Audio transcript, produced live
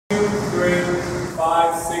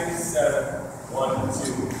5, 6, 7. 1, 2,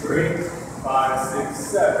 3, 5, 6,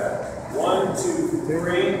 7. 1, 2,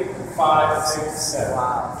 3, 5, 6, 7.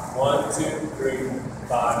 1, 2, 3,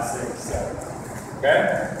 5, 6, 7.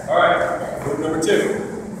 Okay? All right. Move number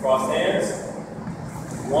 2. Cross hands.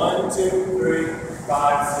 1, 2, 3,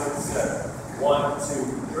 5, 6, 7. 1,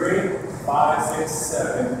 2, 3, 5, 6,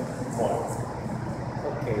 7. 1.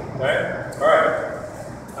 Okay. Okay? All right.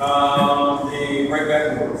 The break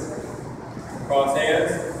back moves. Cross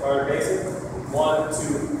hands. Start basic. 1,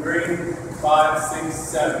 2, 3, 5, 6,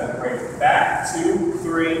 7. Break back. 2,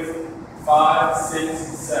 3, 5, 6,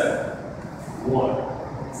 7. 1.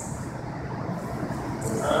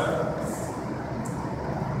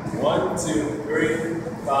 1, 2, 3,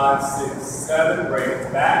 5, 6, 7. Break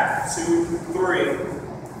back. 2, 3,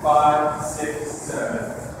 5, 6,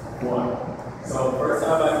 7. 1. So first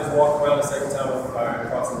time I just walk around, the second time I'm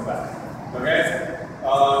crossing the back. Okay?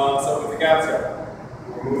 So with the gaucho,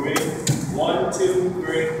 we're moving 1, 2,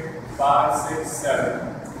 3, 5, 6, 7.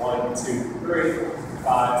 1, 2, 3,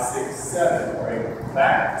 5, 6, 7. Break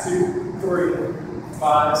back. 2, 3,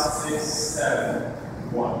 5, 6, 7.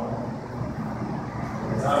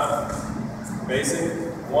 1. Basic.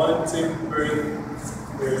 1, 2, 3.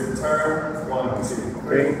 Here's the turn. 1, 2,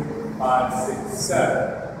 3, 5, 6,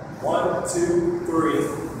 7. 1, 2, 3,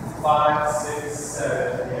 5, 6,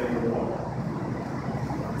 7, and 1.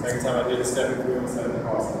 Second time I did a stepping through instead of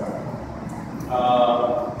crossing back.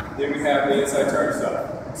 Then we have the inside turn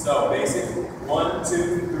stuff. So basic. 1,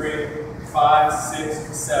 2, 3, 5,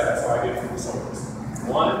 6, 7. So I get it from the shoulders.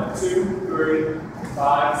 1, 2, 3,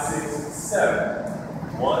 5, 6, 7.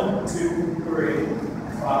 1, 2, 3,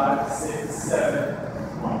 5, 6, 7,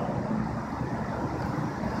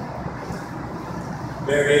 1.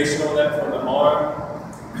 Variation on that from the arm.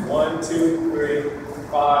 1, 2, 3,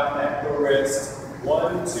 5 at the wrist.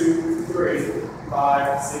 1, 2, 3,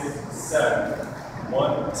 5, 6, 7.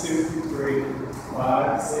 1, 2, 3,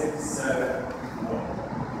 5, 6, 7,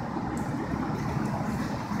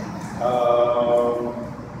 1.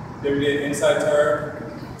 Then we did inside turn.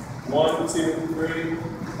 1, 2, 3,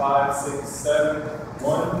 5, 6, 7.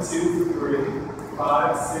 1, 2, 3,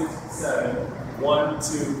 5, 6, 7. 1,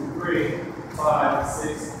 2, 3, 5,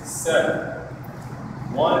 6, 7.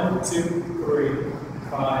 1, 2, 3,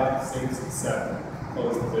 5, 6, 7.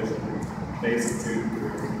 Close position. Basic 2, 3,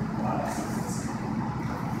 5, 6.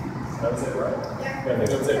 That was it, right? Yeah. I think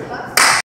that was it.